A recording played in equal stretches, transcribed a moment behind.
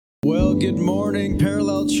Well, good morning,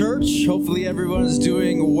 Parallel Church. Hopefully everyone is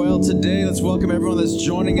doing well today. Let's welcome everyone that's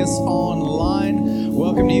joining us online.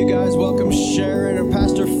 Welcome to you guys. Welcome Sharon and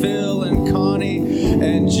Pastor Phil and Connie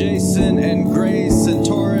and Jason and Grace and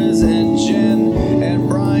Torres and Jen and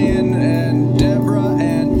Brian and Deborah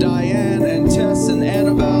and Diane and Tess and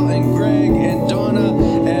Annabelle and Greg and Donna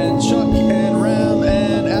and Chuck and Ram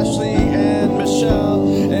and Ashley and Michelle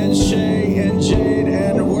and Shay and Jade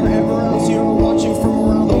and wherever else you are watching from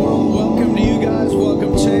around the world. Welcome to you guys.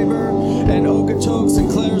 Welcome Tabor and Okotoks and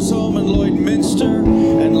Claresholm and Lloydminster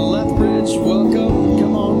and Lethbridge. Welcome.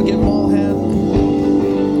 Come on, give them all a hand.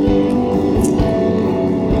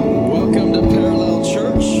 Welcome to Parallel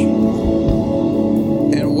Church.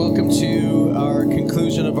 And welcome to our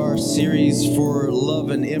conclusion of our series for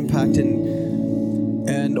Love and Impact.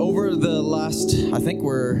 And over the last, I think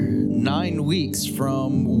we're 9 weeks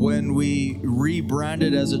from when we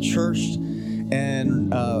rebranded as a church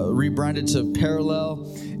and rebranded to Parallel,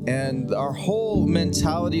 and our whole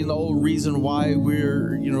mentality and the whole reason why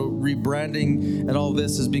we're rebranding and all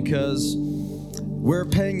this is because we're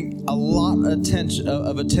paying a lot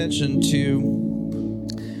of attention to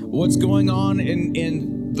what's going on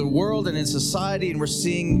in the world and in society, and we're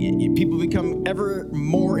seeing people become ever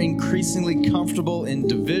more increasingly comfortable in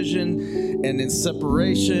division and in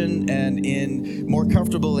separation and in more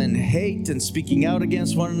comfortable in hate and speaking out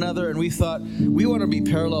against one another. And we thought we want to be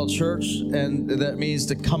Parallel Church, and that means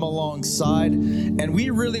to come alongside, and we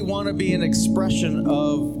really want to be an expression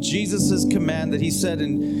of Jesus's command that he said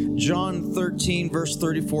in John 13 verse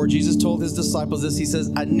 34. Jesus told his disciples this. He says,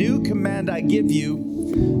 "A new command I give you,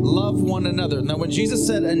 love one another." Now, when Jesus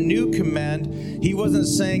said a new command, he wasn't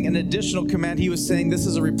saying an additional command. He was saying this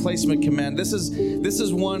is a replacement command. This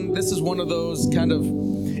is one of those kind of,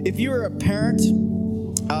 if you're a parent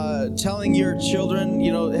telling your children,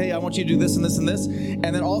 hey, I want you to do this and this and this, and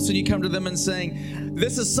then all of a sudden you come to them and saying,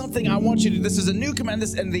 this is something I want you to do. This is a new command.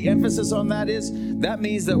 And the emphasis on that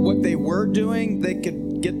means that what they were doing, they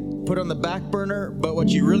could get put on the back burner, but what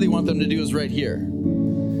you really want them to do is right here.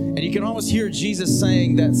 And you can almost hear Jesus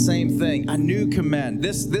saying that same thing, a new command,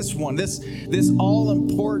 this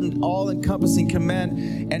all-important, all-encompassing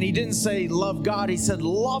command. And he didn't say love God, he said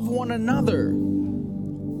love one another.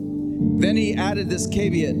 Then he added this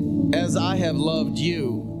caveat, as I have loved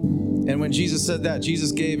you. And when Jesus said that,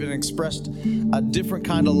 Jesus gave and expressed a different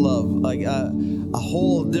kind of love, like a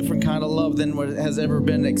whole different kind of love than what has ever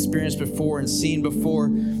been experienced before and seen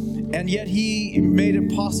before. And yet he made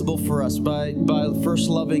it possible for us by first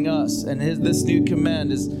loving us. And this new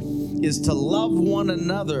command is to love one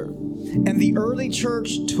another. And the early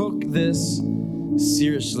church took this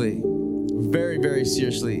seriously, very, very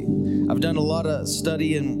seriously. I've done a lot of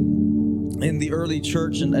study in the early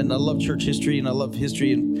church, and I love church history, and I love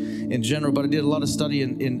history in general, but I did a lot of study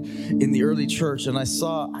in the early church, and I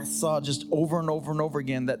saw just over and over and over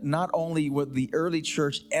again that not only was the early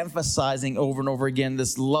church emphasizing over and over again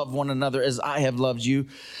this love one another as I have loved you,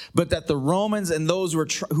 but that the Romans and those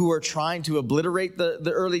who were trying to obliterate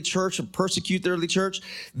the early church and persecute the early church,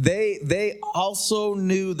 they also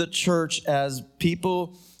knew the church as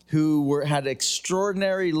people who had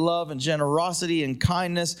extraordinary love and generosity and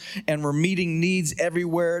kindness and were meeting needs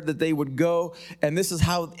everywhere that they would go. And this is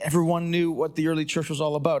how everyone knew what the early church was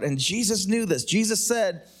all about. And Jesus knew this. Jesus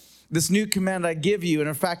said, this new command I give you. And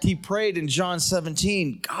in fact, he prayed in John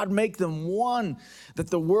 17, God, make them one, that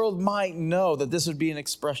the world might know that this would be an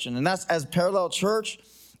expression. And that's as Parallel Church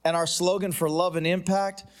and our slogan for Love and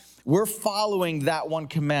Impact. We're following that one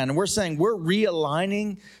command, and we're saying we're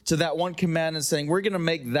realigning to that one command and saying we're going to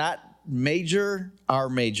make that major our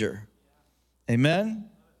major. Amen?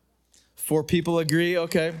 4 people agree?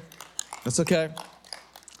 Okay. That's okay.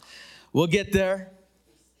 We'll get there.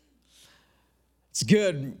 It's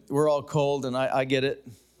good. We're all cold, and I get it.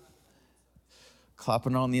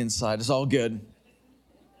 Clapping on the inside. It's all good.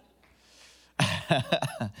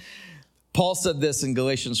 Paul said this in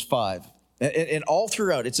Galatians 5. And all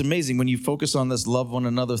throughout, it's amazing when you focus on this love one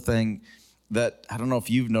another thing that, I don't know if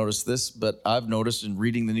you've noticed this, but I've noticed in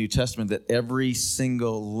reading the New Testament that every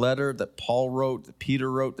single letter that Paul wrote, that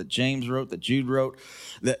Peter wrote, that James wrote, that Jude wrote,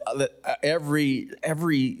 that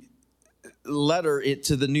every letter in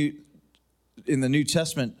the New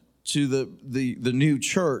Testament to the new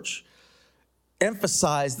church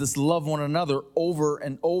emphasize this love one another over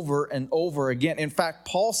and over and over again. In fact,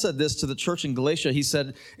 Paul said this to the church in Galatia. He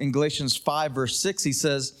said in Galatians 5 verse 6, he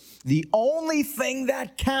says, the only thing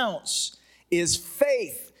that counts is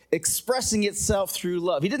faith expressing itself through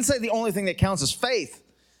love. He didn't say the only thing that counts is faith.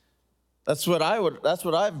 That's what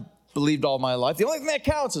I've believed all my life. The only thing that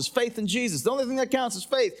counts is faith in Jesus. The only thing that counts is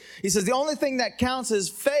faith. He says the only thing that counts is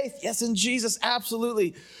faith. Yes, in Jesus,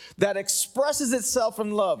 absolutely. That expresses itself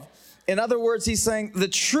in love. In other words, he's saying the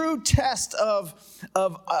true test of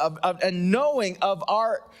and knowing of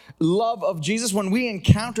our love of Jesus, when we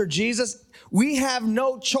encounter Jesus, we have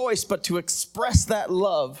no choice but to express that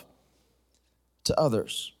love to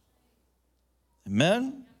others.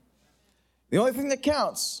 Amen? The only thing that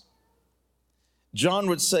counts. John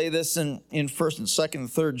would say this in 1st and 2nd and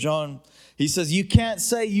 3rd John. He says, you can't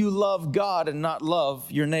say you love God and not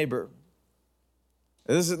love your neighbor.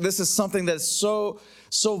 This is something that's so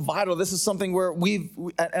vital. This is something where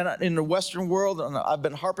and in the Western world, and I've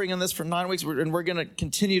been harping on this for 9 weeks, and we're going to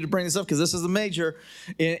continue to bring this up because this is a major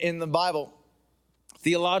in the Bible.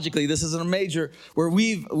 Theologically, this is a major where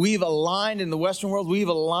we've aligned in the Western world. We've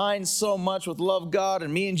aligned so much with love God,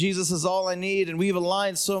 and me and Jesus is all I need. And we've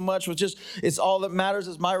aligned so much with just, it's all that matters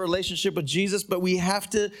is my relationship with Jesus. But we have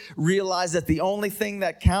to realize that the only thing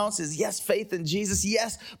that counts is, yes, faith in Jesus,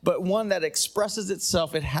 yes, but one that expresses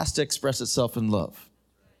itself, it has to express itself in love.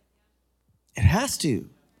 It has to.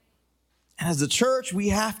 And as a church, we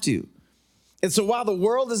have to. And so while the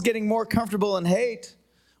world is getting more comfortable in hate,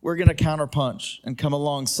 we're going to counterpunch and come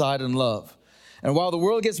alongside in love. And while the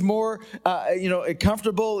world gets more,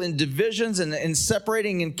 comfortable in divisions and in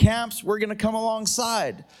separating in camps, we're going to come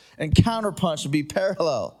alongside and counterpunch and be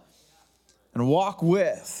parallel and walk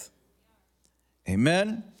with.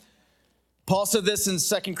 Amen. Paul said this in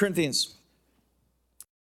 2 Corinthians.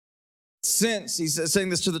 Since, he's saying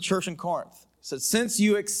this to the church in Corinth. He said, since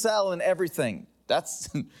you excel in everything, that's...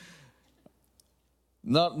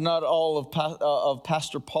 Not all of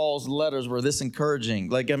Pastor Paul's letters were this encouraging.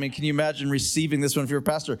 Can you imagine receiving this one if you're a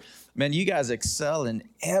pastor? Man, you guys excel in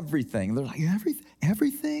everything. They're like,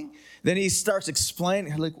 everything? Then he starts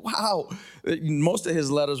explaining, like, wow. Most of his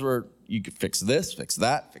letters were, you could fix this, fix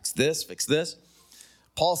that, fix this, fix this.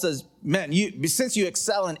 Paul says, man, since you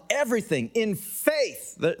excel in everything, in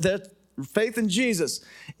faith, faith in Jesus,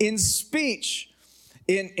 in speech,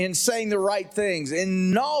 in saying the right things,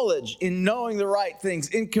 in knowledge, in knowing the right things,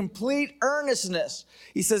 in complete earnestness.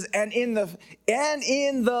 He says, and in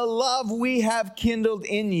the love we have kindled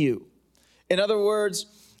in you. In other words,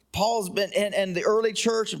 Paul's been, and the early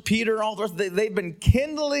church, and Peter and all the rest, they've been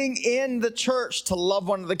kindling in the church to love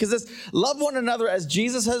one another. Because this love one another as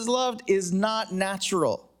Jesus has loved is not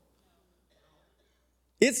natural.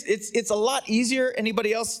 It's a lot easier.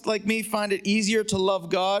 Anybody else like me find it easier to love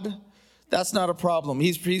God? That's not a problem.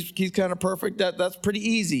 He's kind of perfect. That's pretty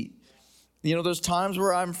easy. There's times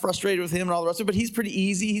where I'm frustrated with him and all the rest of it, but he's pretty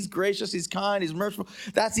easy. He's gracious. He's kind. He's merciful.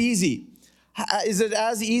 That's easy. Is it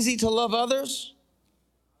as easy to love others?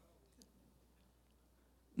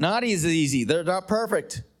 Not easy. They're not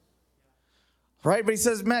perfect. Right? But he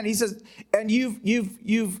says, and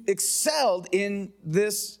you've excelled in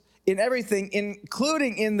this, in everything,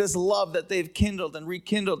 including in this love that they've kindled and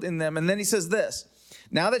rekindled in them. And then he says this.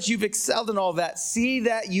 Now that you've excelled in all that, see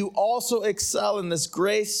that you also excel in this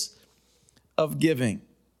grace of giving.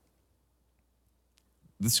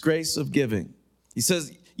 This grace of giving. He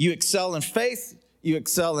says you excel in faith, you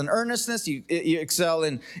excel in earnestness, you excel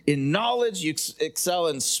in knowledge, you excel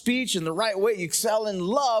in speech in the right way, you excel in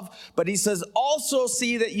love. But he says also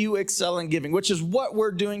see that you excel in giving, which is what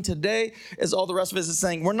we're doing today, as all the rest of us is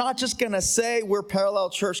saying. We're not just going to say we're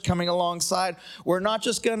Parallel Church coming alongside. We're not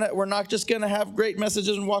just going to have great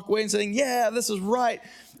messages and walk away and saying, yeah, this is right.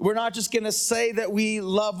 We're not just going to say that we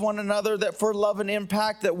love one another, that for love and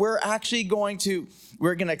impact, that we're actually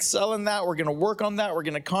we're going to excel in that. We're going to work on that. We're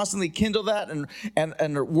going to constantly kindle that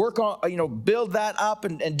and work on, build that up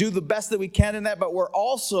and do the best that we can in that. But we're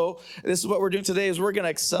also, this is what we're doing today, is we're going to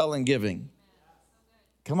excel in giving.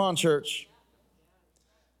 Come on, church.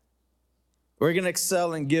 We're going to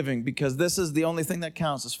excel in giving because this is the only thing that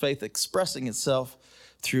counts, is faith expressing itself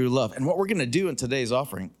through love. And what we're going to do in today's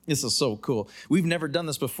offering, this is so cool. We've never done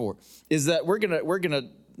this before, is that we're going to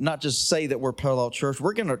not just say that we're Parallel Church.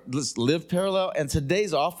 We're going to live parallel. And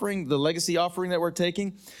today's offering, the legacy offering that we're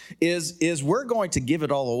taking, is we're going to give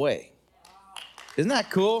it all away. Isn't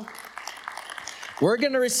that cool? We're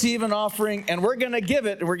going to receive an offering and we're going to give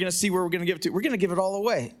it, and we're going to see where we're going to give it to. We're going to give it all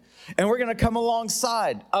away. And we're going to come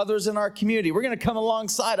alongside others in our community. We're going to come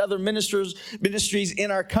alongside other ministries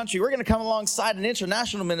in our country. We're going to come alongside an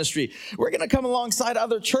international ministry. We're going to come alongside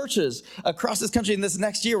other churches across this country in this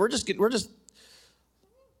next year. We're going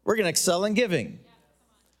to excel in giving.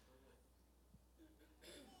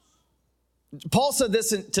 Paul said this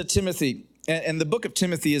to Timothy, and the book of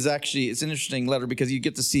Timothy is actually, it's an interesting letter because you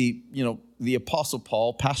get to see, the Apostle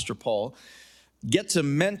Paul, Pastor Paul, get to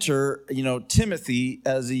mentor, Timothy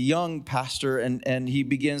as a young pastor, and he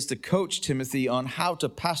begins to coach Timothy on how to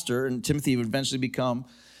pastor, and Timothy would eventually become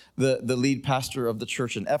the lead pastor of the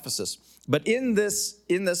church in Ephesus. But in this,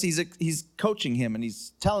 he's coaching him, and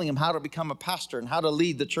he's telling him how to become a pastor and how to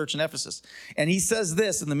lead the church in Ephesus. And he says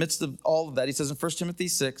this in the midst of all of that. He says in 1 Timothy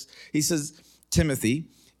 6, he says, Timothy,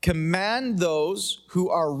 command those who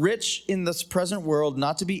are rich in this present world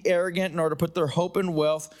not to be arrogant, nor to put their hope in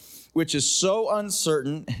wealth, which is so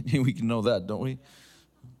uncertain. We can know that, don't we?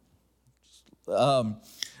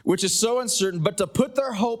 Which is so uncertain, but to put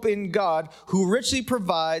their hope in God, who richly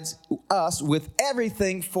provides us with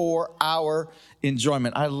everything for our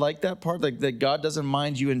enjoyment. I like that part, that God doesn't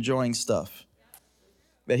mind you enjoying stuff.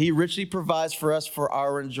 That he richly provides for us for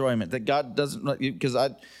our enjoyment. That God doesn't, because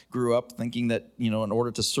I grew up thinking that, in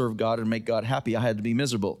order to serve God and make God happy, I had to be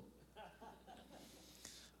miserable.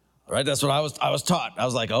 Right? That's what I was taught. I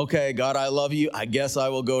was like, okay, God, I love you. I guess I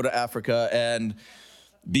will go to Africa and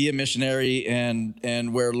be a missionary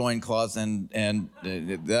and wear loincloths and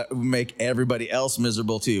that would make everybody else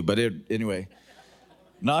miserable too. But anyway,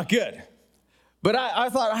 not good. But I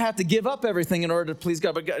thought I had to give up everything in order to please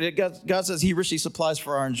God. But God says he richly supplies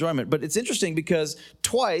for our enjoyment. But it's interesting because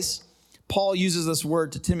twice Paul uses this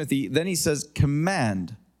word to Timothy. Then he says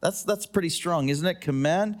command. That's pretty strong, isn't it?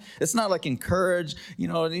 Command. It's not like encourage,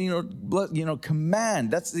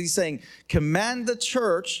 command. He's saying command the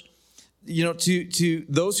church, to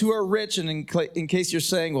those who are rich. And in case you're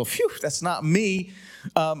saying, well, phew, that's not me.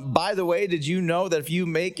 By the way, did you know that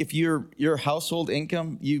if your household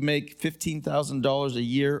income, you make $15,000 a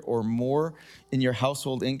year or more in your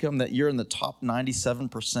household income, that you're in the top 97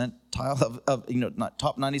 percentile of not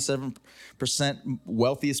top 97%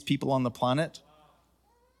 wealthiest people on the planet?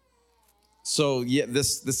 So yeah,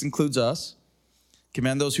 this includes us.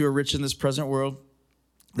 Command those who are rich in this present world.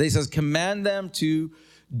 Then he says, command them to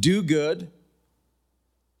do good.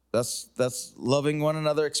 That's loving one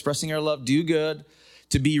another, expressing our love. Do good.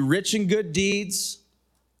 To be rich in good deeds.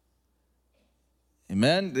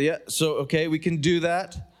 Amen. Yeah. So, okay, we can do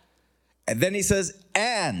that. And then he says,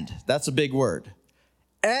 and, that's a big word.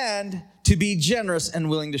 And to be generous and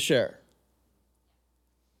willing to share.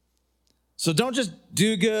 So don't just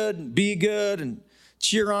do good and be good and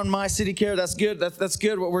cheer on My City Care. That's good. That's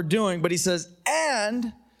good what we're doing. But he says,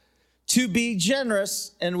 and to be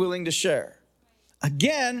generous and willing to share.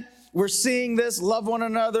 Again, we're seeing this, love one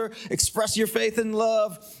another, express your faith in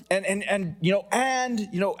love, and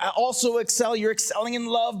also excel. You're excelling in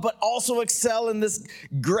love, but also excel in this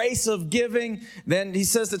grace of giving. Then he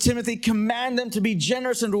says to Timothy, command them to be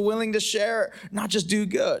generous and willing to share, not just do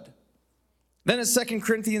good. Then in 2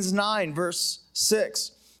 Corinthians 9, verse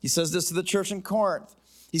 6, he says this to the church in Corinth.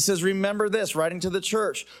 He says, remember this, writing to the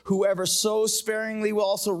church, whoever sows sparingly will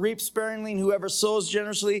also reap sparingly, and whoever sows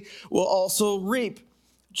generously will also reap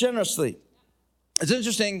generously. It's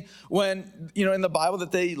interesting when, in the Bible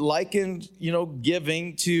that they likened,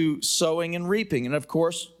 giving to sowing and reaping. And of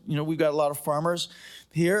course, we've got a lot of farmers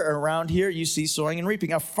here, around here, you see sowing and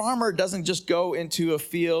reaping. A farmer doesn't just go into a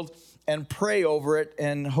field and pray over it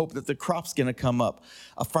and hope that the crop's going to come up.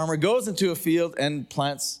 A farmer goes into a field and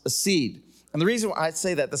plants a seed. And the reason why I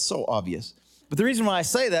say that's so obvious. But the reason why I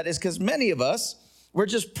say that is because many of us, we're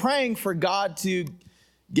just praying for God to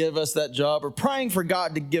give us that job, or praying for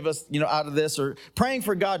God to give us, out of this, or praying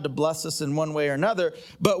for God to bless us in one way or another.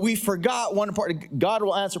 But we forgot one important, God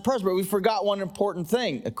will answer prayers, but we forgot one important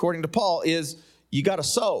thing, according to Paul, is you got to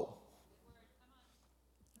sow.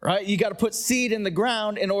 Right? You got to put seed in the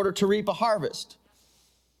ground in order to reap a harvest.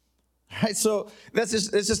 Right? So it's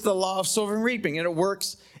just the law of sowing and reaping, and it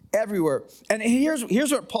works everywhere. And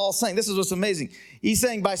here's what Paul's saying. This is what's amazing. He's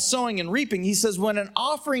saying by sowing and reaping, he says when an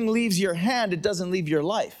offering leaves your hand, it doesn't leave your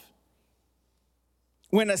life.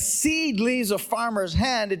 When a seed leaves a farmer's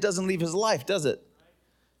hand, it doesn't leave his life, does it?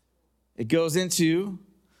 It goes into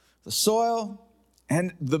the soil.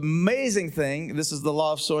 And the amazing thing, this is the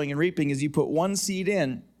law of sowing and reaping, is you put one seed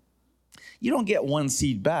in, you don't get one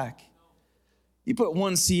seed back. You put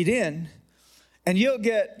one seed in, and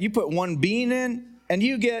you put one bean in, and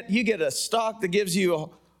you get a stalk that gives you a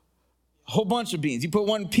whole bunch of beans. You put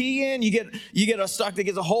one pea in, you get a stalk that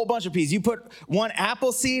gives a whole bunch of peas. You put one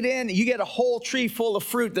apple seed in, you get a whole tree full of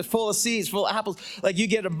fruit, that's full of seeds, full of apples. Like you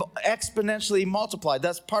get exponentially multiplied.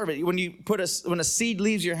 That's part of it. When a seed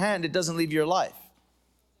leaves your hand, it doesn't leave your life.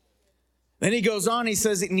 Then he goes on, he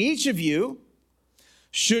says, and each of you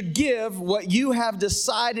should give what you have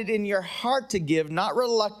decided in your heart to give, not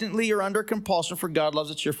reluctantly or under compulsion, for God loves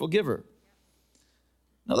a cheerful giver.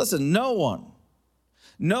 Now listen, no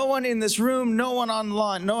one in this room, no one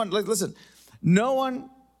online, no one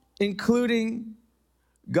including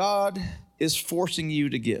God is forcing you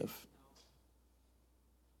to give.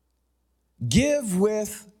 Give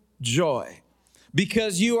with joy,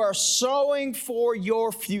 because you are sowing for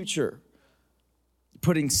your future.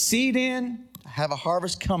 Putting seed in, have a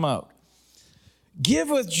harvest come out. Give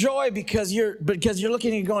with joy because you're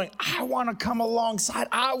looking and going, I want to come alongside.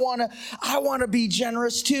 I want to be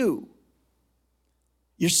generous too.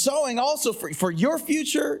 You're sowing also for your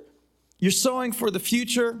future. You're sowing for the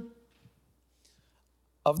future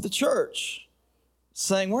of the church.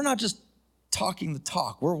 Saying we're not just talking the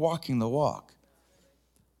talk, we're walking the walk.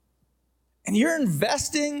 And you're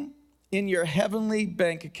investing in your heavenly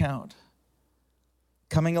bank account,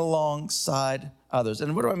 coming alongside others.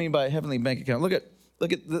 And what do I mean by a heavenly bank account? Look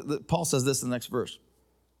at Paul says this in the next verse.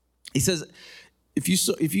 He says, if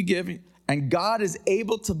you give, and God is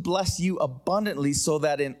able to bless you abundantly, so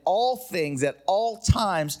that in all things, at all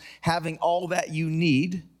times, having all that you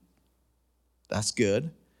need, that's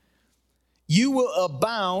good, you will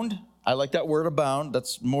abound. I like that word abound.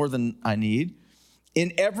 That's more than I need.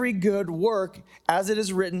 In every good work, as it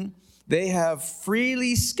is written, they have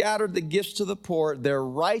freely scattered the gifts to the poor. Their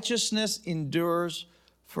righteousness endures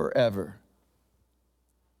forever.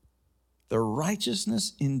 Their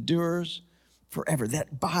righteousness endures forever.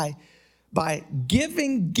 That by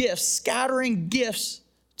giving gifts, scattering gifts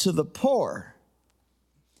to the poor,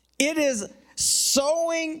 it is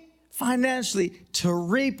sowing financially to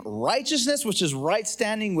reap righteousness, which is right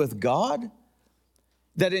standing with God,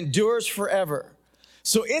 that endures forever.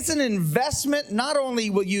 So it's an investment. Not only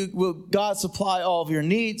will God supply all of your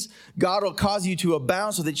needs, God will cause you to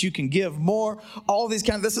abound so that you can give more. All these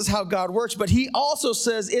this is how God works. But he also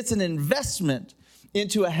says it's an investment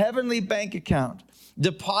into a heavenly bank account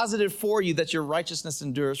deposited for you, that your righteousness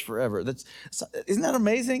endures forever. Isn't that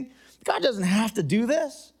amazing? God doesn't have to do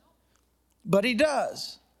this, but he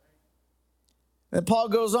does. And Paul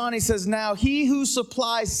goes on, he says, now he who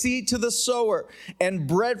supplies seed to the sower and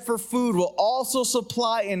bread for food will also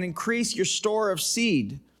supply and increase your store of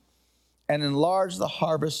seed and enlarge the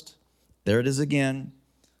harvest, there it is again,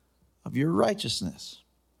 of your righteousness.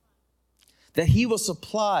 That he will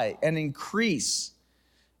supply and increase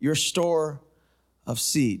your store of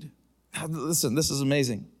seed. Now, listen, this is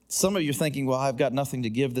amazing. Some of you are thinking, well, I've got nothing to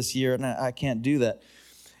give this year and I can't do that.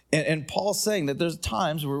 And Paul's saying that there's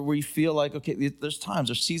times where we feel like, okay, there's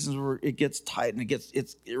seasons where it gets tight and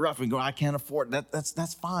it's rough and go, I can't afford it.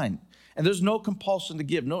 That's fine. And there's no compulsion to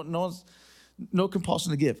give. No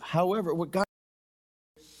compulsion to give. However, what God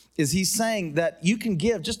is, he's saying that you can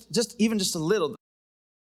give even just a little.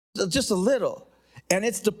 And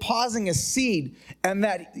it's depositing a seed, and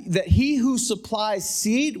that he who supplies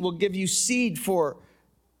seed will give you seed for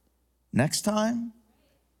next time.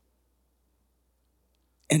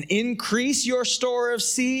 And increase your store of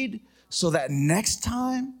seed so that next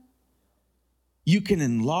time you can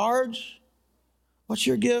enlarge what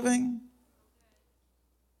you're giving.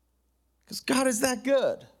 Because God is that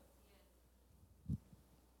good.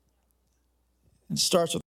 It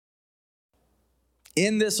starts with,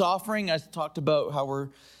 in this offering, I talked about how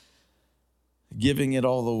we're giving it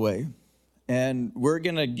all away. And we're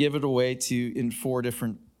going to give it away in 4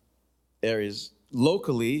 different areas.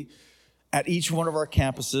 Locally, at each one of our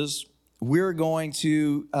campuses, we're going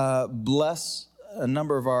to bless a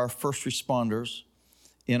number of our first responders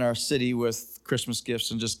in our city with Christmas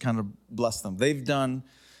gifts and just kind of bless them. They've done,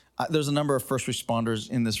 there's a number of first responders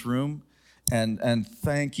in this room, and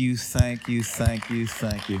thank you.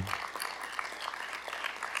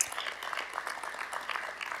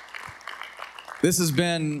 This has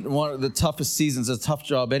been one of the toughest seasons, a tough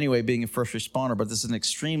job anyway, being a first responder, but this is an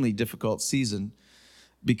extremely difficult season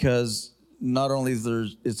because not only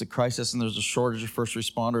it's a crisis and there's a shortage of first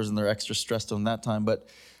responders and they're extra stressed on that time, but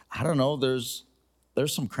I don't know, there's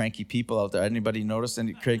some cranky people out there. Anybody notice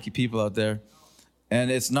any cranky people out there? And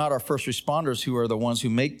it's not our first responders who are the ones who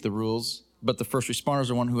make the rules, but the first responders are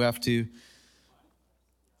the ones who have to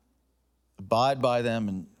abide by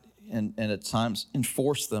them and at times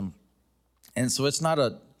enforce them. And so it's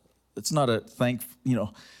a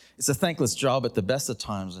thankless job at the best of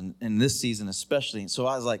times, and in this season especially. And so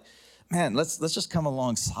I was like, man, let's just come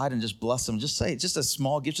alongside and just bless them. Just a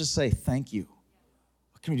small gift, just say thank you.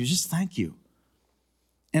 What can we do? Just thank you.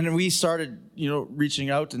 And then we started, reaching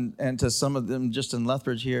out and to some of them just in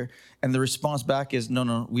Lethbridge here, and the response back is,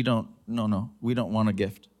 no, we don't want a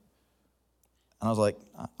gift. And I was like,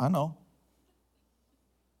 I know,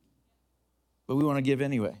 but we want to give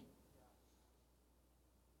anyway.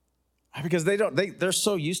 Because they're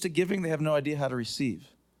so used to giving, they have no idea how to receive.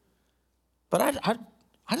 But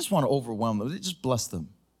I just want to overwhelm them. Just bless them.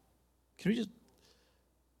 Can we just?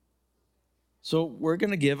 So we're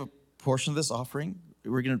going to give a portion of this offering.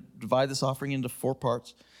 We're going to divide this offering into 4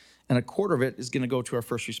 parts, and a quarter of it is going to go to our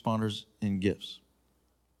first responders in gifts.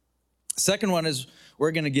 Second one is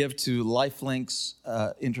we're going to give to LifeLinks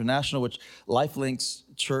International, which LifeLinks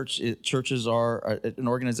churches are an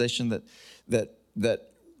organization that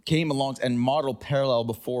came along and modeled Parallel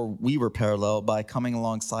before we were Parallel by coming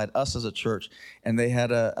alongside us as a church. And they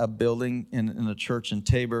had a building in a church in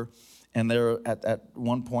Tabor. And they're at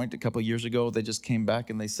one point a couple of years ago, they just came back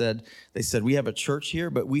and they said, we have a church here,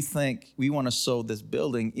 but we think we want to sow this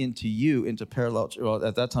building into Parallel. Well,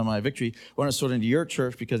 at that time, My Victory, we want to sow it into your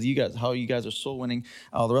church because how you guys are soul winning,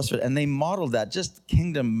 all the rest of it. And they modeled that, just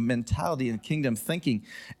kingdom mentality and kingdom thinking,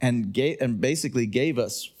 and basically gave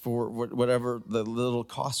us, for whatever the little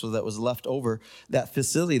cost that was left over, that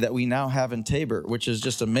facility that we now have in Tabor, which is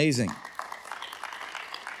just amazing.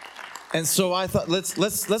 And so I thought,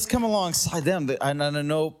 let's come alongside them. And I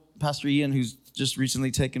know Pastor Ian, who's just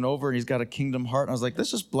recently taken over, and he's got a kingdom heart. And I was like,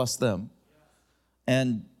 let's just bless them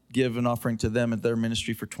and give an offering to them at their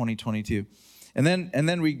ministry for 2022. And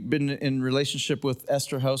then we've been in relationship with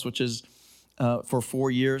Esther House, which is for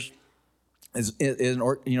 4 years, is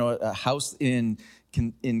a house in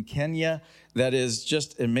Kenya that is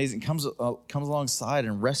just amazing. Comes alongside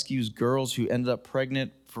and rescues girls who ended up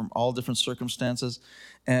pregnant from all different circumstances,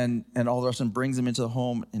 and all the rest, and brings them into the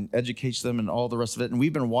home and educates them and all the rest of it. And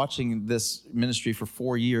we've been watching this ministry for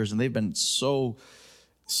 4 years, and they've been so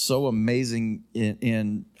amazing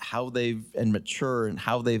in how they've and mature and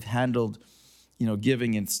how they've handled,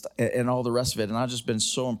 giving and all the rest of it. And I've just been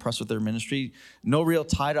so impressed with their ministry. No real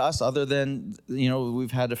tie to us other than,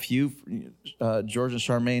 we've had a few. George and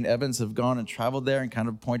Charmaine Evans have gone and traveled there and kind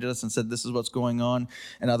of pointed us and said, this is what's going on.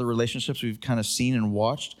 And other relationships we've kind of seen and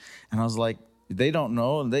watched. And I was like, they don't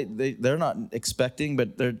know, and they're not expecting,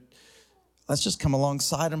 but let's just come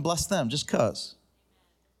alongside and bless them just because.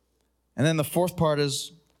 And then the fourth part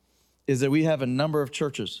is that we have a number of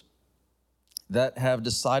churches that have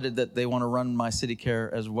decided that they want to run My City Care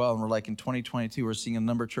as well. And we're like, in 2022, we're seeing a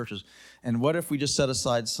number of churches. And what if we just set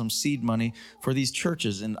aside some seed money for these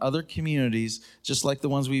churches in other communities, just like the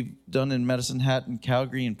ones we've done in Medicine Hat and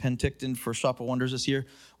Calgary and Penticton for Shop of Wonders this year?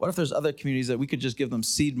 What if there's other communities that we could just give them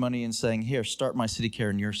seed money and saying, here, start My City Care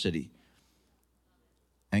in your city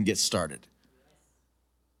and get started?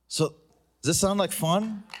 So does this sound like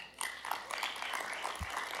fun?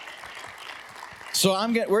 So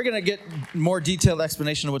we're going to get more detailed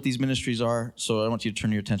explanation of what these ministries are. So I want you to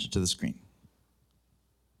turn your attention to the screen.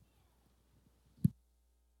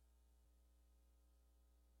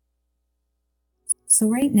 So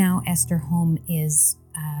right now, Esther Home is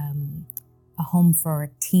a home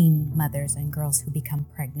for teen mothers and girls who become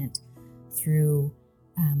pregnant through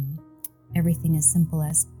everything as simple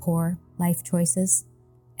as poor life choices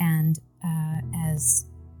and as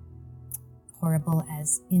horrible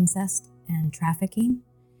as incest and trafficking.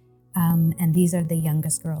 And these are the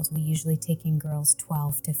youngest girls. We usually take in girls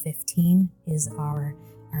 12 to 15 is our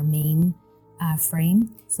main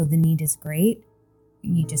frame. So the need is great.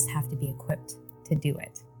 You just have to be equipped to do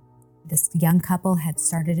it. This young couple had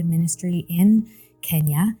started a ministry in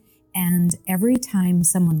Kenya, and every time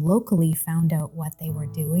someone locally found out what they were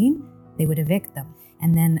doing, they would evict them.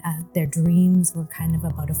 And then their dreams were kind of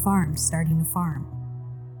about a farm, starting a farm.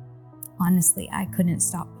 Honestly, I couldn't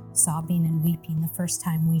stop sobbing and weeping the first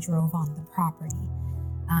time we drove on the property,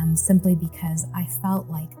 simply because I felt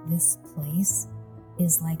like this place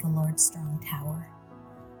is like a Lord's strong tower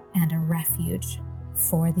and a refuge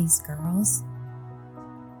for these girls.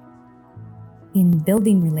 In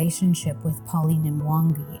building relationship with Pauline and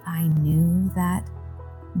Mwangi, I knew that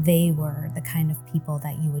they were the kind of people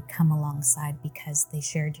that you would come alongside because they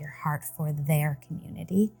shared your heart for their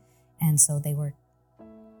community. And so they were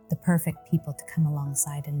the perfect people to come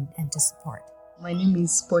alongside and to support. My name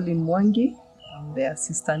is Pauline Mwangi. I'm the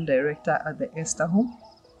assistant director at the Esther Home.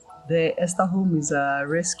 The Esther Home is a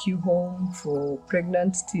rescue home for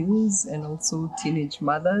pregnant teens and also teenage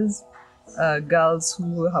mothers, girls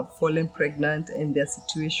who have fallen pregnant and their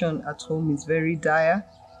situation at home is very dire.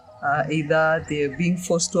 Either they're being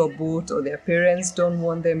forced to abort, or their parents don't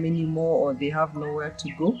want them anymore, or they have nowhere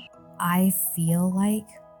to go. I feel like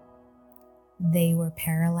they were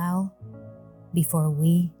parallel before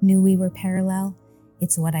we knew we were parallel.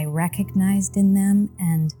 It's what I recognized in them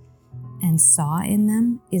and saw in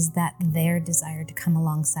them is that their desire to come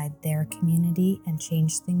alongside their community and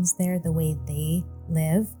change things there the way they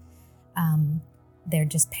live. They're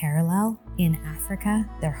just parallel in Africa.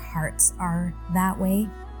 Their hearts are that way.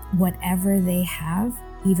 Whatever they have,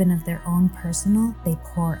 even of their own personal, they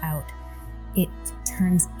pour out. It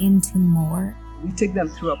turns into more we take them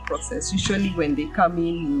through a process. Usually when they come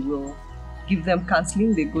in, we will give them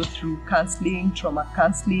counseling. They go through counseling, trauma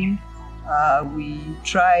counseling. We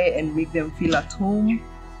try and make them feel at home.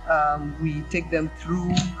 We take them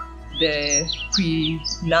through the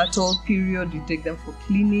prenatal period. We take them for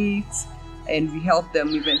clinics, and we help them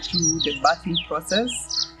even through the birthing process.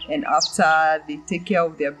 And after they take care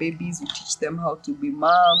of their babies, we teach them how to be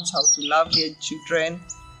moms, how to love their children.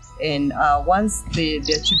 And once their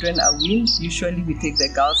children are weaned, usually we take the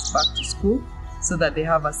girls back to school so that they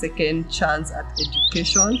have a second chance at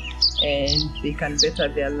education and they can better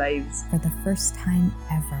their lives. For the first time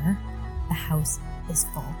ever, the house is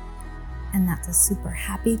full. And that's a super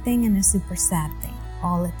happy thing and a super sad thing,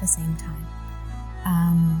 all at the same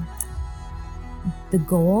time. The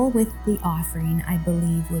goal with the offering, I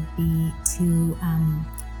believe, would be to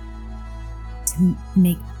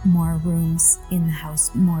make more rooms in the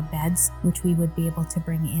house, more beds, which we would be able to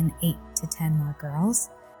bring in 8 to 10 more girls.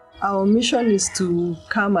 Our mission is to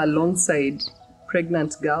come alongside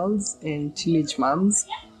pregnant girls and teenage moms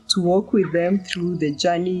to walk with them through the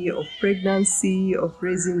journey of pregnancy, of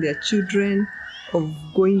raising their children, of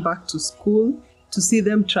going back to school, to see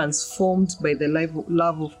them transformed by the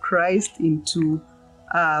love of Christ into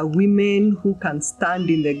women who can stand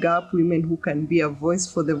in the gap, women who can be a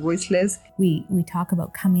voice for the voiceless. We talk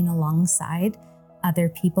about coming alongside other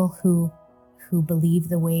people who believe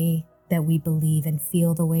the way that we believe and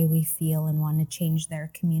feel the way we feel and want to change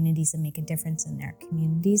their communities and make a difference in their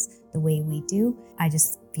communities the way we do. I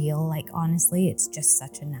just feel like, honestly, it's just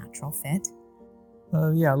such a natural fit.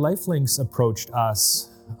 Lifelinks approached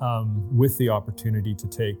us with the opportunity to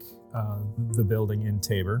take the building in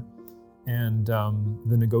Taber. And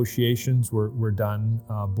the negotiations were done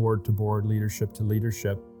board to board, leadership to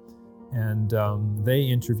leadership. And they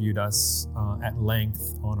interviewed us at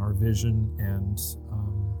length on our vision and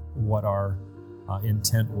what our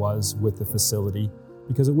intent was with the facility,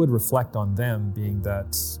 because it would reflect on them, being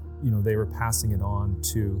that they were passing it on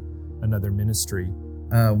to another ministry.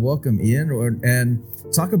 Welcome, Ian, and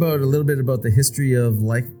talk about a little bit about the history of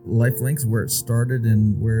Lifelinks, where it started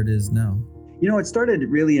and where it is now. It started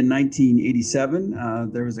really in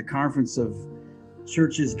 1987. There was a conference of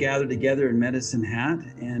churches gathered together in Medicine Hat,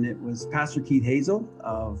 and it was Pastor Keith Hazel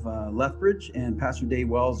of Lethbridge and Pastor Dave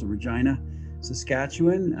Wells of Regina,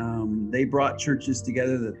 Saskatchewan. They brought churches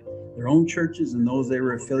together, their own churches and those they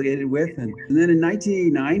were affiliated with. And then in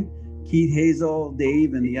 1989, Keith Hazel,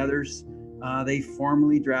 Dave, and the others, they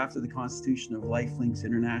formally drafted the Constitution of Lifelinks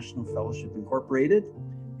International Fellowship Incorporated,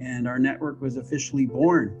 and our network was officially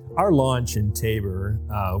born. Our launch in Taber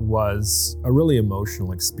was a really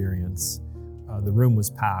emotional experience. The room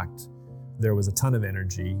was packed. There was a ton of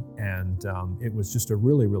energy, and it was just a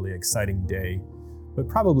really, really exciting day. But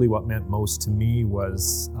probably what meant most to me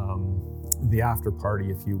was the after party,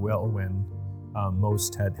 if you will, when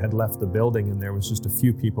most had left the building and there was just a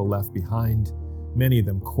few people left behind, many of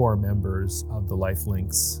them core members of the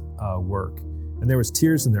Lifelinks work. And there was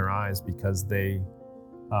tears in their eyes because they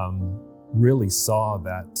really saw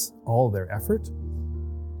that all their effort,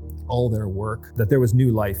 all their work, that there was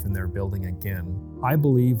new life in their building again. I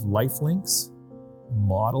believe Lifelinks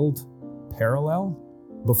modeled Parallel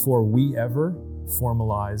before we ever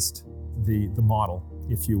formalized the model,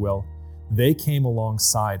 if you will. They came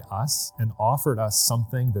alongside us and offered us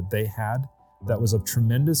something that they had that was of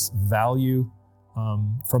tremendous value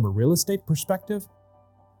from a real estate perspective,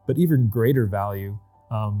 but even greater value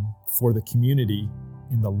for the community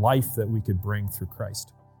in the life that we could bring through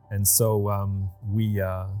Christ. And so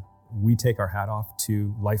we take our hat off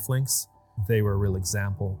to Lifelinks. They were a real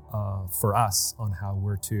example for us on how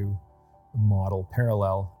we're to model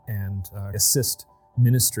Parallel and assist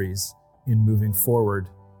ministries in moving forward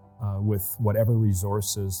with whatever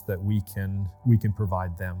resources that we can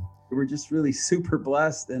provide them. We're just really super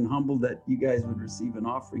blessed and humbled that you guys would receive an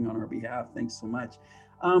offering on our behalf. Thanks so much.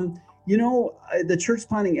 The church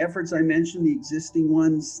planting efforts I mentioned, the existing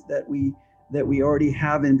ones that we already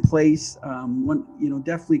have in place,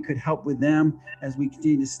 definitely could help with them as we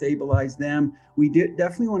continue to stabilize them. We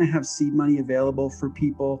definitely want to have seed money available for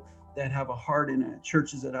people that have a heart and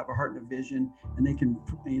churches that have a heart and a vision, and they can,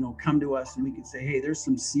 come to us and we can say, hey, there's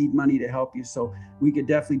some seed money to help you. So we could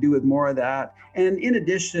definitely do with more of that. And in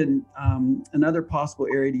addition, another possible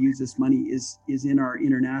area to use this money is in our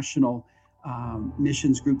international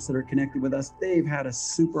missions groups that are connected with us. They've had a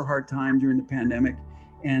super hard time during the pandemic,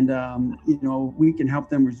 and we can help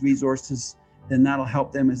them with resources. Then that'll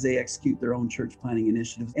help them as they execute their own church planning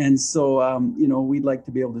initiatives. And so, we'd like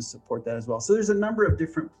to be able to support that as well. So there's a number of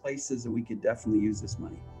different places that we could definitely use this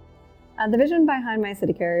money. The vision behind My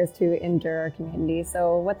City Care is to endure our community.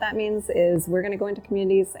 So what that means is we're going to go into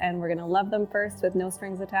communities and we're going to love them first with no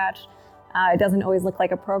strings attached. It doesn't always look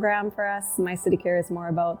like a program for us. My City Care is more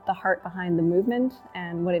about the heart behind the movement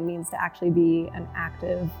and what it means to actually be an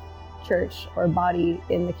active church or body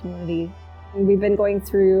in the community. We've been going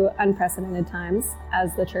through unprecedented times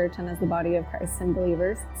as the church and as the body of Christ and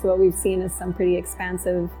believers. So what we've seen is some pretty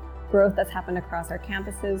expansive growth that's happened across our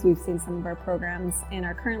campuses. We've seen some of our programs in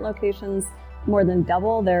our current locations more than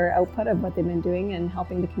double their output of what they've been doing and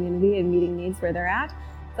helping the community and meeting needs where they're at.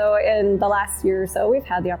 So in the last year or so, we've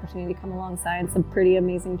had the opportunity to come alongside some pretty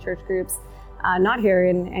amazing church groups, not here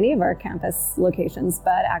in any of our campus locations,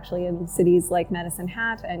 but actually in cities like Medicine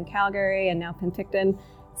Hat and Calgary and now Penticton.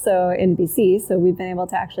 So in BC, so we've been able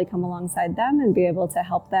to actually come alongside them and be able to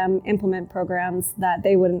help them implement programs that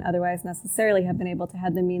they wouldn't otherwise necessarily have been able to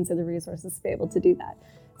have the means or the resources to be able to do that.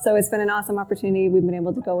 So it's been an awesome opportunity. We've been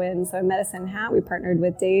able to go in. So in Medicine Hat, we partnered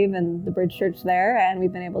with Dave and the Bridge Church there, and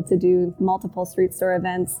we've been able to do multiple street store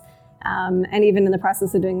events. And even in the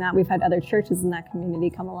process of doing that, we've had other churches in that community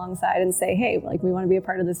come alongside and say, hey, like, we want to be a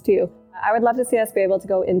part of this too. I would love to see us be able to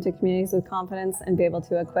go into communities with confidence and be able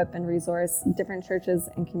to equip and resource different churches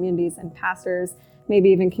and communities and pastors, maybe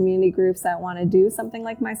even community groups that want to do something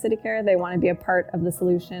like My City Care. They want to be a part of the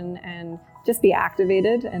solution and just be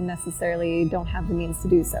activated and necessarily don't have the means to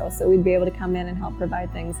do so. So we'd be able to come in and help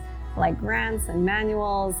provide things like grants and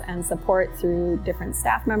manuals and support through different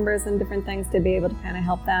staff members and different things to be able to kind of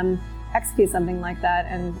help them execute something like that.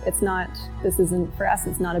 And this isn't for us,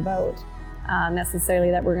 it's not about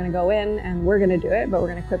necessarily that we're going to go in and we're going to do it, but we're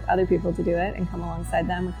going to equip other people to do it and come alongside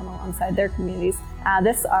them and come alongside their communities.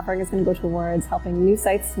 This offering is going to go towards helping new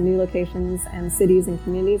sites, new locations, and cities and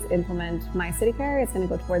communities implement My City Care. It's going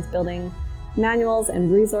to go towards building manuals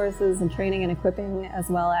and resources and training and equipping, as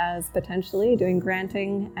well as potentially doing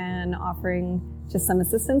granting and offering just some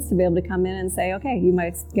assistance to be able to come in and say, okay, you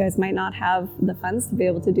guys might not have the funds to be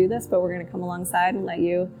able to do this, but we're going to come alongside and let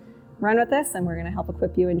you run with this, and we're going to help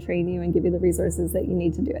equip you and train you and give you the resources that you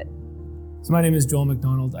need to do it. So my name is Joel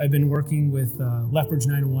McDonald. I've been working with Lethbridge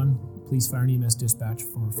 901, Police, Fire, and EMS Dispatch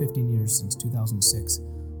for 15 years since 2006.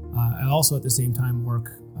 I also at the same time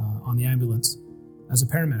work on the ambulance as a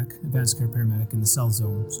paramedic, advanced care paramedic in the South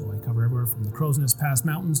Zone. So I cover everywhere from the Crow's Nest Pass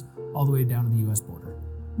Mountains all the way down to the U.S. border.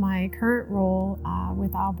 My current role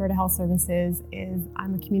with Alberta Health Services is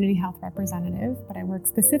I'm a community health representative, but I work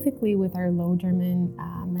specifically with our low German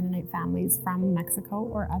Mennonite families from Mexico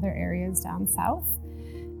or other areas down south.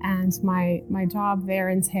 And my job there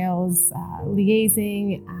entails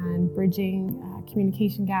liaising and bridging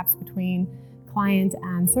communication gaps between client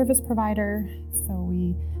and service provider. So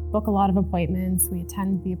we book a lot of appointments, we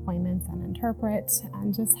attend the appointments and interpret,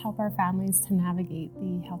 and just help our families to navigate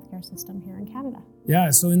the healthcare system here in Canada. Yeah,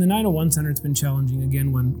 so in the 901 Center, it's been challenging.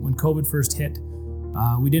 Again, when COVID first hit,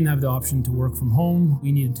 we didn't have the option to work from home.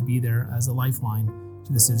 We needed to be there as a lifeline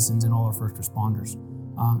to the citizens and all our first responders.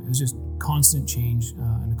 It was just constant change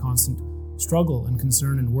and a constant struggle and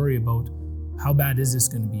concern and worry about how bad is this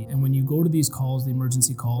going to be. And when you go to these calls, the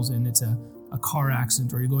emergency calls, and it's a car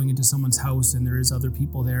accident or you're going into someone's house and there is other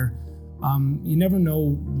people there, you never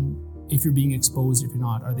know if you're being exposed, if you're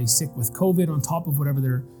not. Are they sick with COVID on top of whatever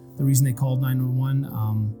the reason they called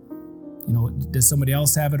 911? Does somebody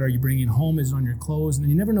else have it? Are you bringing it home? Is it on your clothes? And then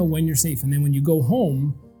you never know when you're safe. And then when you go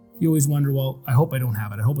home, you always wonder, well, I hope I don't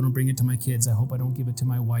have it. I hope I don't bring it to my kids. I hope I don't give it to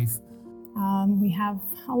my wife. We have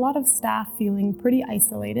a lot of staff feeling pretty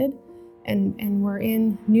isolated. And we're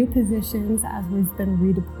in new positions as we've been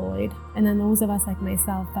redeployed. And then those of us like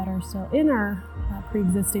myself that are still in our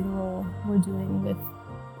pre-existing role, we're dealing with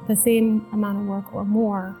the same amount of work or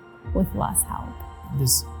more with less help.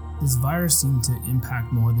 This virus seemed to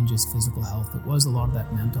impact more than just physical health. It was a lot of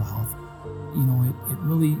that mental health. It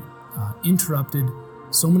really interrupted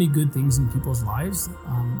so many good things in people's lives,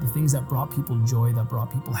 the things that brought people joy, that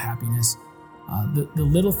brought people happiness, the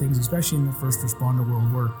little things, especially in the first responder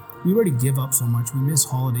world, where we already give up so much. We miss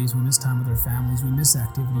holidays, we miss time with our families, we miss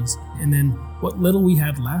activities. And then what little we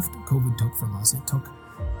had left, COVID took from us. It took,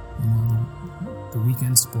 the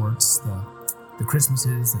weekend sports, the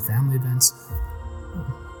Christmases, the family events.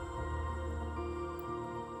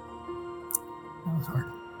 That was hard.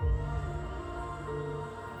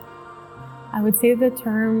 I would say the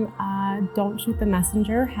term "don't shoot the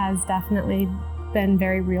messenger" has definitely been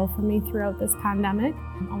very real for me throughout this pandemic.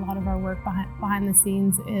 A lot of our work behind the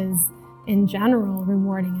scenes is, in general,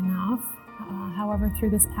 rewarding enough. However, through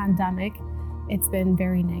this pandemic, it's been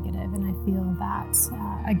very negative, and I feel that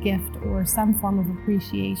a gift or some form of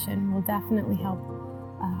appreciation will definitely help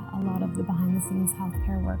a lot of the behind the scenes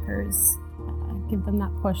healthcare workers give them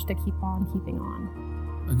that push to keep on keeping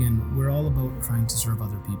on. Again, we're all about trying to serve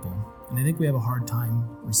other people. And I think we have a hard time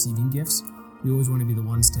receiving gifts. We always want to be the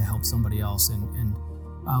ones to help somebody else. And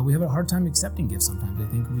we have a hard time accepting gifts sometimes. I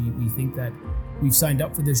think we think that we've signed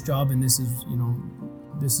up for this job and this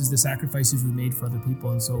is the sacrifices we made for other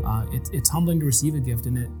people. And so it's humbling to receive a gift,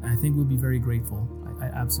 and I think we'll be very grateful. I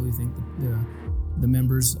absolutely think the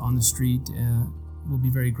members on the street will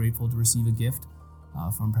be very grateful to receive a gift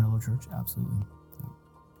from Parallel Church. Absolutely.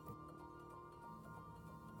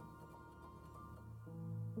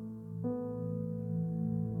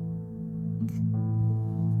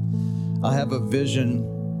 I have a vision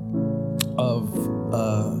of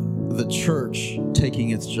the church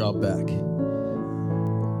taking its job back.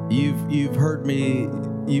 You've heard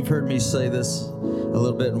me say this a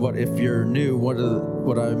little bit. And if you're new,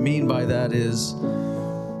 what I mean by that is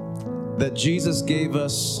that Jesus gave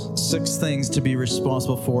us 6 things to be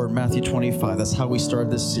responsible for in Matthew 25. That's how we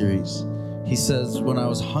started this series. He says, when I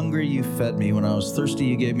was hungry, you fed me. When I was thirsty,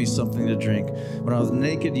 you gave me something to drink. When I was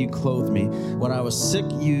naked, you clothed me. When I was sick,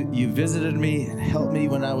 you visited me and helped me.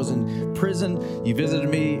 When I was in prison, you visited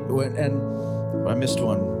me. And I missed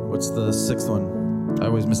one. What's the 6th one? I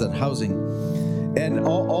always miss that. Housing. And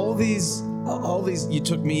all these, you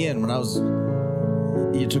took me in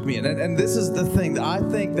you took me in. And this is the thing that I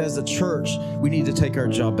think that as a church, we need to take our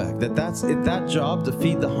job back. That job to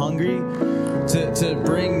feed the hungry, to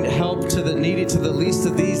bring help to the needy, to the least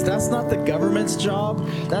of these, that's not the government's job.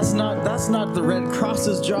 That's not the Red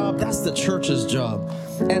Cross's job. That's the church's job.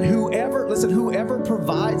 And whoever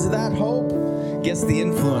provides that hope gets the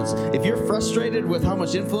influence. If you're frustrated with how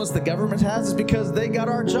much influence the government has, it's because they got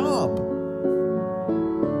our job.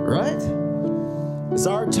 Right? It's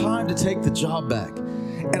our time to take the job back.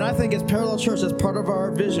 And I think as Parallel Church, as part of our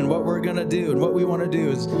vision, what we're going to do and what we want to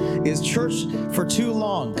do is church for too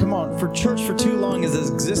long. Come on, for church for too long has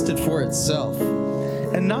existed for itself.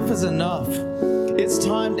 Enough is enough. It's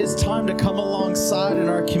time to come alongside in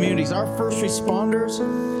our communities. Our first responders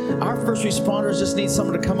just need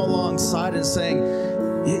someone to come alongside and saying,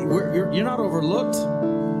 hey, you're not overlooked.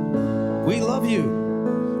 We love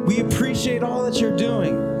you. We appreciate all that you're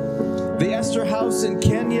doing. The Esther House in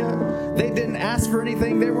Kenya, they didn't ask for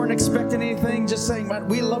anything. They weren't expecting anything, just saying, man,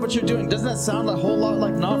 we love what you're doing. Doesn't that sound a whole lot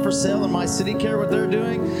like Not For Sale and My City Care, what they're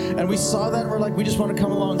doing? And we saw that, and we're like, we just want to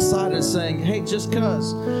come alongside and saying, hey, just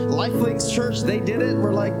cuz. Lifelinks Church, they did it.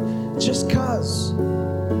 We're like, just cuz.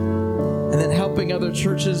 And then helping other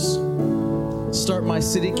churches start My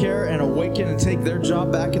City Care and awaken and take their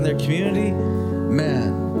job back in their community.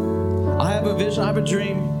 Man, I have a vision, I have a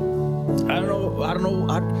dream. I don't know.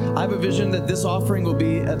 I have a vision that this offering will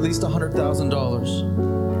be at least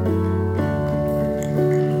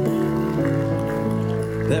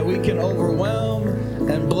 $100,000. That we can overwhelm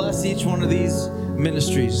and bless each one of these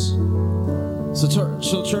ministries. So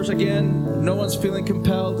church, again, no one's feeling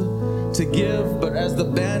compelled to give, but as the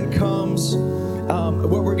band comes,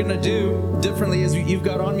 what we're going to do differently is you've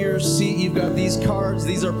got on your seat, you've got these cards.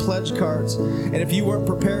 These are pledge cards. And if you weren't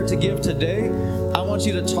prepared to give today, I want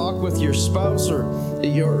you to talk with your spouse or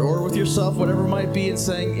with yourself, whatever it might be, and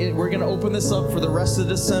saying, we're going to open this up for the rest of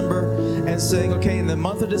December and saying, okay, in the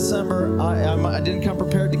month of December, I didn't come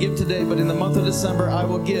prepared to give today, but in the month of December, I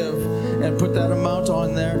will give and put that amount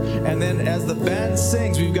on there. And then as the band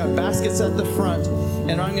sings, we've got baskets at the front.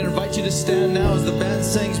 And I'm going to invite you to stand now as the band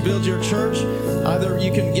sings Build Your Church. Either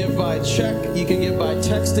you can give by check, you can give by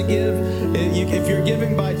text to give. If you're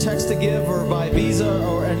giving by text to give or by Visa,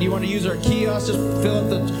 and you want to use our kiosk, just fill out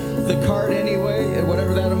the card anyway,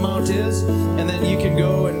 whatever that amount is, and then you can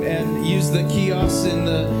go and use the kiosk in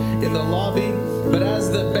the lobby. But as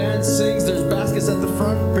the band sings, there's baskets at the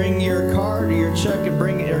front. Bring your card or your check and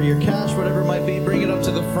or your cash, whatever it might be, bring it up to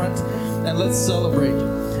the front and let's celebrate.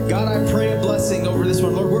 God, I pray a blessing over this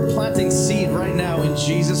one. Lord, we're planting seed right now in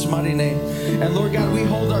Jesus' mighty name. And Lord God, we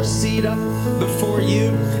hold our seed up before you.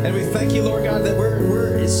 And we thank you, Lord God, that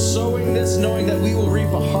we're sowing this knowing that we will reap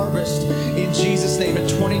a harvest in Jesus' name in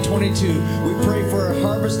 2022. We pray for a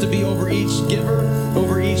harvest to be over each giver,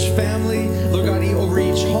 over each family, Lord God, over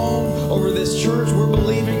each home, over this church. We're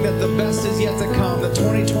believing that the best is yet to come. That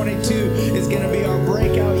 2022 is going to be our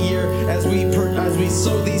breakout year as we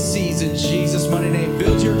sow these seeds in Jesus' mighty name.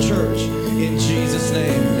 Build your church in Jesus'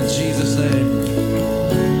 name. In Jesus' name.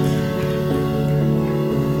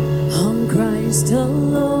 On Christ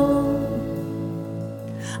alone,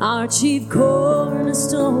 our chief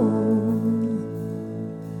cornerstone,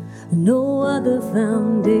 no other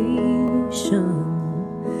foundation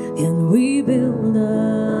can we build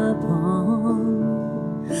upon.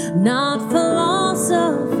 Not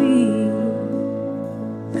philosophy,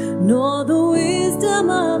 nor the wisdom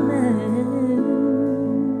of man.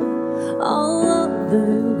 All of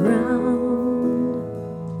the ground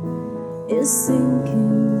is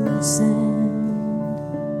sinking sand.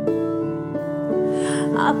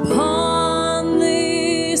 Upon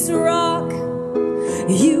this rock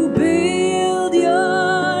you build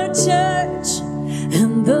your church,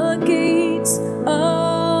 and the gates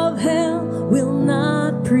of hell will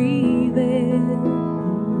not prevail.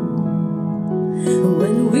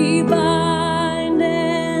 When we bind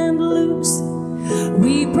and loose,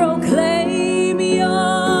 we proclaim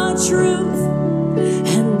your truth,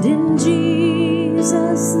 and in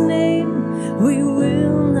Jesus' name we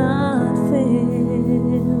will not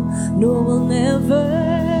fail, nor will never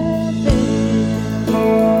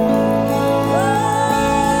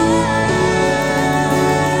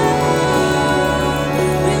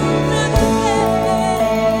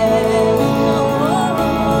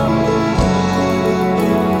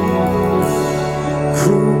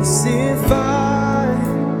crucified,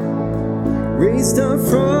 raised up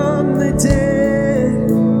from the dead,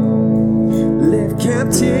 left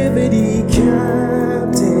captivity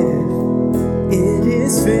captive. It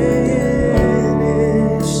is finished.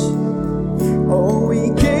 Oh, he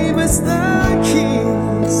gave us the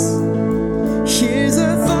keys. Here's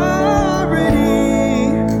authority.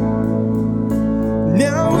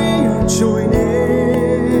 Now we are joint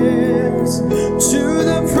heirs to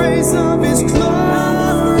the praise of his glory.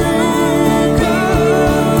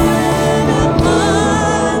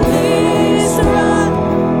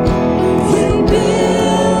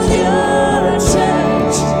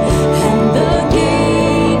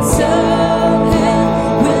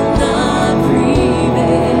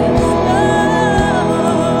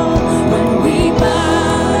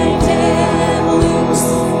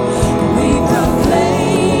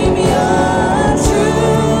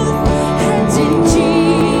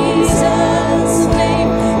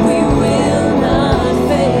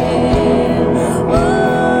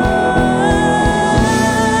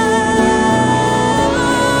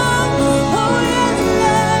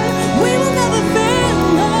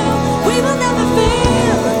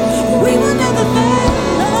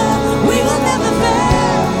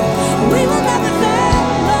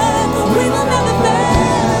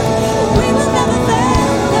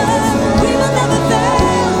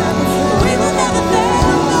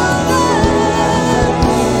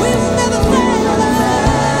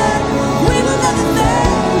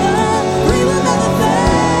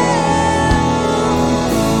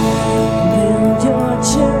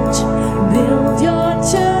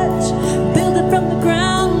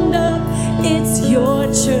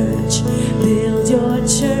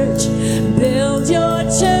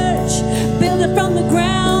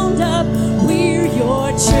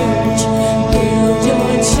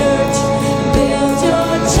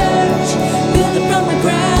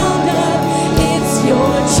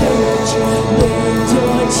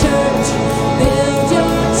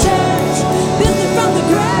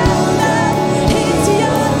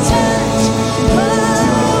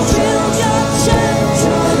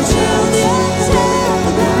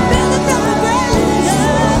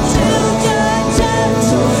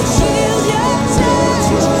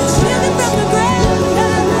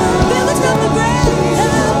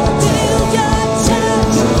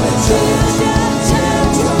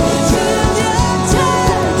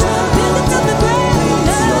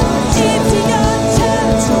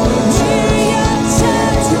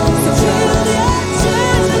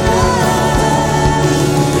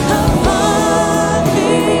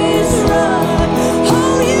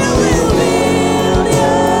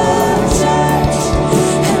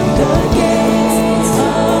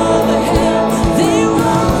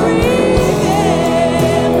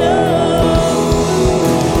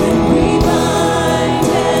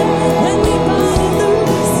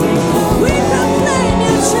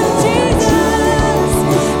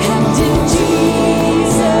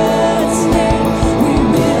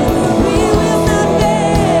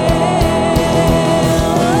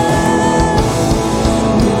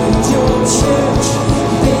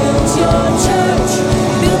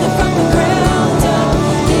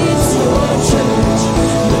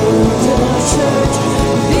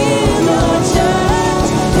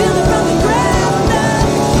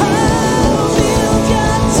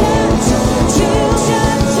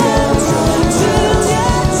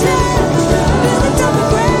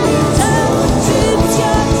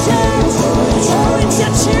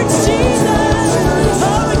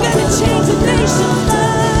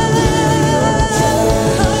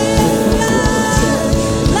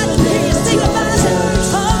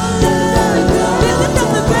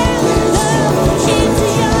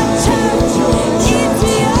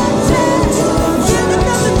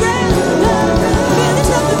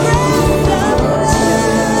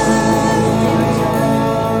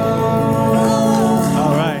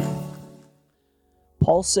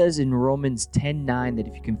 says in Romans 10:9 that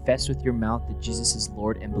if you confess with your mouth that Jesus is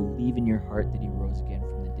Lord and believe in your heart that he rose again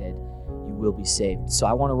from the dead, you will be saved. So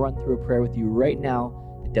I want to run through a prayer with you right now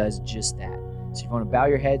that does just that. So if you want to bow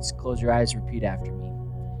your heads, close your eyes, repeat after me.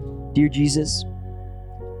 Dear Jesus,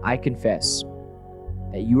 I confess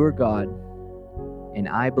that you are God, and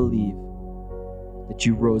I believe that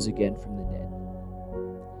you rose again from the dead.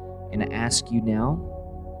 And I ask you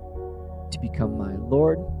now to become my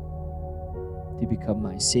Lord, to become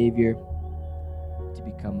my Savior, to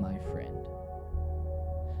become my friend.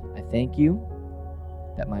 I thank you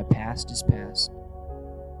that my past is past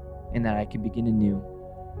and that I can begin anew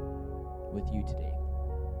with you today.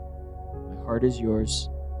 My heart is yours.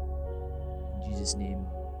 In Jesus' name,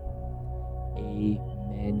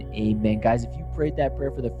 amen. Amen. Guys, if you prayed that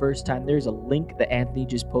prayer for the first time, there's a link that Anthony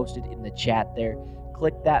just posted in the chat there.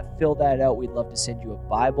 Click that, fill that out. We'd love to send you a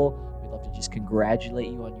Bible. We'd love to just congratulate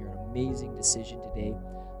you on your amazing decision today.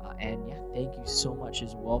 And yeah, thank you so much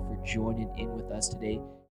as well for joining in with us today.